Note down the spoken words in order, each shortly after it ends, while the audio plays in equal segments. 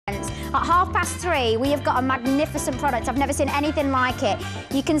At 3:30, we have got a magnificent product. I've never seen anything like it.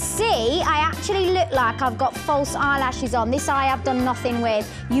 You can see I actually look like I've got false eyelashes on. This eye I've done nothing with.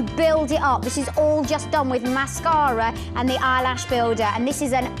 You build it up. This is all just done with mascara and the eyelash builder, and this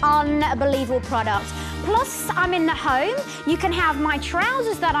is an unbelievable product. Plus, I'm in the home. You can have my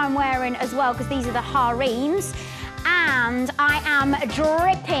trousers that I'm wearing as well, because these are the harems. And I am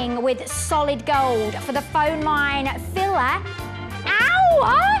dripping with solid gold for the phone line filler.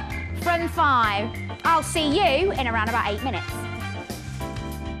 Ow! From 5. I'll see you in around about 8 minutes.